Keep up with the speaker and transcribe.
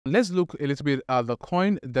Let's look a little bit at the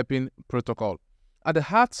coin dipping protocol. At the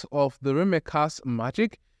heart of the Raiinmaker's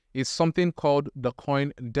magic is something called the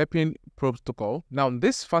coin dipping protocol. Now,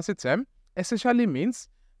 this fancy term essentially means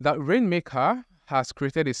that Raiinmaker has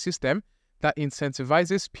created a system that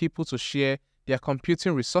incentivizes people to share their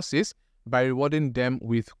computing resources by rewarding them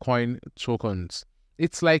with coin tokens.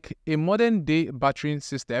 It's like a modern-day bartering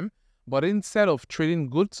system, but instead of trading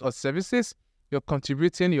goods or services, you're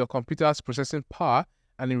contributing your computer's processing power,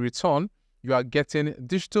 and in return, you are getting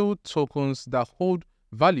digital tokens that hold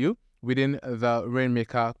value within the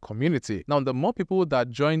Raiinmaker community. Now, the more people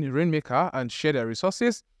that join Raiinmaker and share their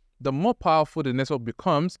resources, the more powerful the network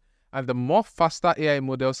becomes, and the more faster AI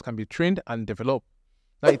models can be trained and developed.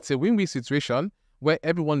 Now, it's a win-win situation where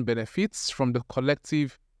everyone benefits from the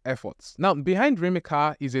collective efforts. Now, behind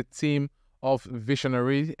Raiinmaker is a team of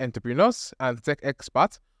visionary entrepreneurs and tech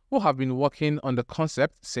experts who have been working on the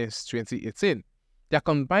concept since 2018. Their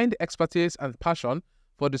combined expertise and passion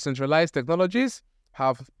for decentralized technologies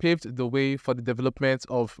have paved the way for the development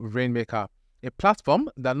of Raiinmaker, a platform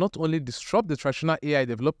that not only disrupts the traditional AI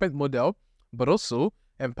development model, but also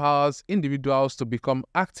empowers individuals to become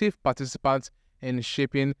active participants in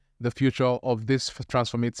shaping the future of this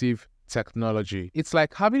transformative technology. It's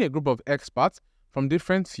like having a group of experts from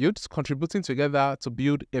different fields contributing together to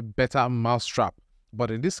build a better mousetrap.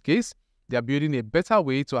 But in this case, they are building a better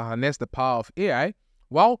way to harness the power of AI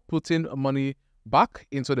while putting money back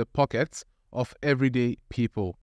into the pockets of everyday people.